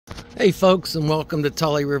Hey folks, and welcome to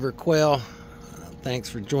Tully River Quail. Thanks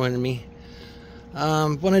for joining me.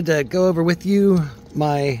 Wanted to go over with you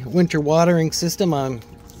my winter watering system. I'm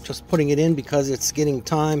just putting it in because it's getting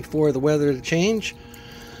time for the weather to change,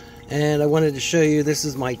 and I wanted to show you this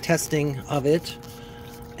is my testing of it.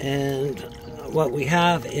 And what we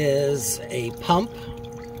have is a pump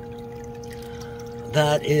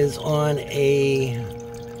that is on a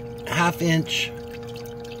 1/2 inch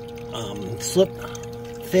slip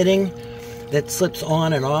fitting that slips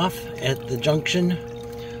on and off at the junction,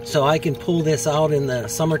 so I can pull this out in the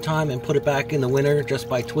summertime and put it back in the winter just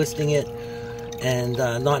by twisting it and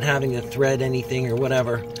not having to thread anything or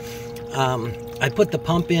whatever. I put the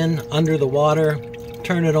pump in under the water,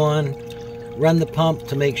 turn it on, run the pump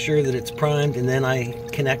to make sure that it's primed, and then I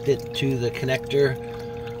connect it to the connector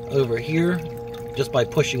over here just by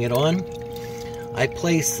pushing it on. I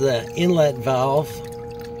place the inlet valve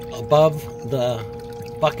above the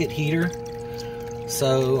bucket heater,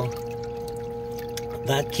 so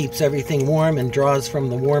that keeps everything warm and draws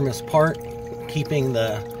from the warmest part, keeping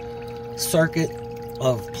the circuit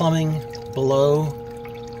of plumbing below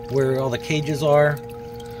where all the cages are,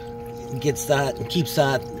 gets that and keeps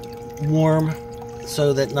that warm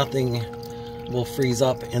so that nothing will freeze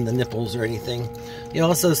up in the nipples or anything. You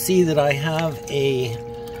also see that I have a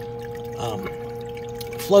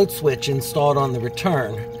float switch installed on the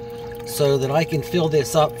return, so that I can fill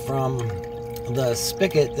this up from the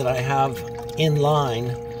spigot that I have in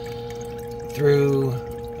line through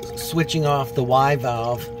switching off the Y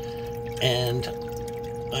valve, and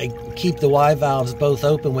I keep the Y valves both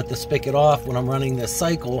open with the spigot off when I'm running this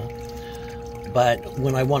cycle, but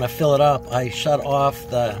when I want to fill it up, I shut off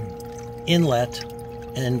the inlet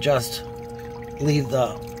and just leave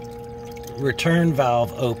the return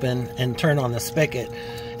valve open and turn on the spigot,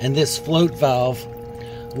 and this float valve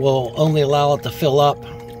will only allow it to fill up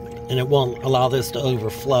and it won't allow this to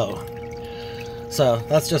overflow. So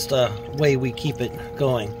that's just a way we keep it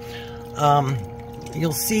going.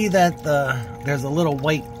 You'll see that there's a little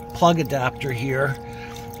white plug adapter here,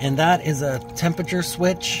 and that is a temperature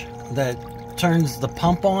switch that turns the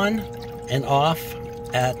pump on and off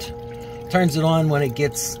turns it on when it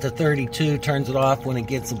gets to 32, turns it off when it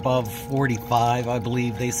gets above 45. I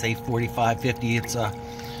believe they say 45, 50. It's a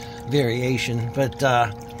variation, but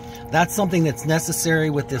that's something that's necessary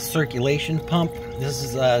with this circulation pump. This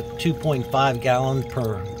is a 2.5 gallon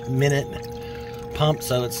per minute pump,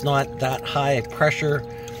 so it's not that high a pressure,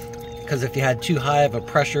 because if you had too high of a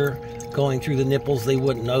pressure going through the nipples, they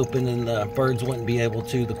wouldn't open and the birds wouldn't be able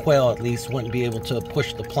to, the quail at least, wouldn't be able to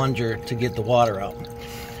push the plunger to get the water out.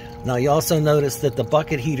 Now you also notice that the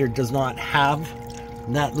bucket heater does not have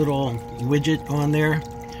that little widget on there,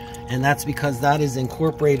 and that's because that is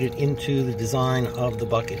incorporated into the design of the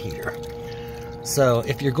bucket heater. So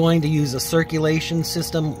if you're going to use a circulation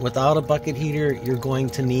system without a bucket heater, you're going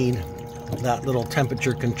to need that little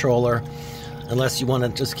temperature controller, unless you want to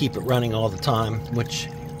just keep it running all the time, which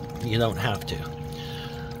you don't have to.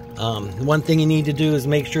 One thing you need to do is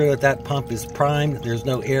make sure that that pump is primed, there's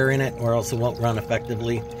no air in it, or else it won't run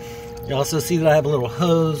effectively. You also see that I have a little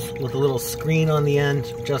hose with a little screen on the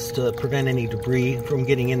end just to prevent any debris from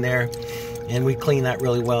getting in there, and we clean that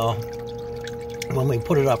really well when we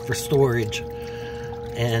put it up for storage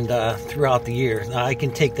and throughout the year. Now, I can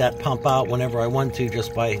take that pump out whenever I want to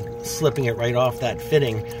just by slipping it right off that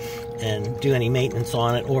fitting and do any maintenance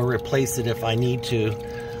on it, or replace it if I need to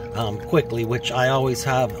quickly, which I always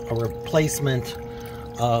have a replacement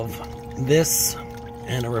of this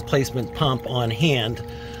and a replacement pump on hand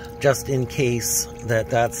just in case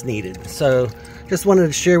that's needed. So just wanted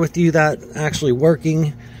to share with you that actually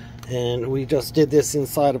working, and we just did this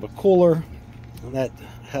inside of a cooler that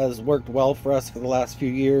has worked well for us for the last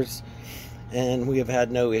few years, and we have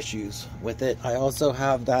had no issues with it. I also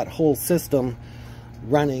have that whole system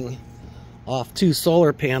running off 2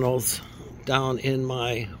 solar panels down in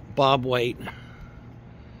my bob weight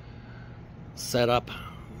setup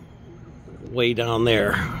way down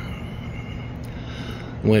there,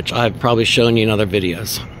 which I've probably shown you in other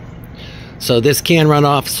videos. So this can run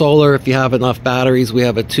off solar if you have enough batteries. We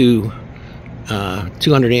have a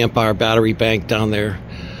 200 amp hour battery bank down there.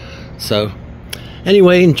 So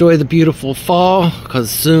anyway, enjoy the beautiful fall,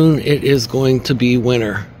 because soon it is going to be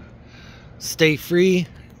winter. Stay free.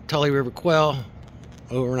 Tully River Quail,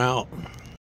 over and out.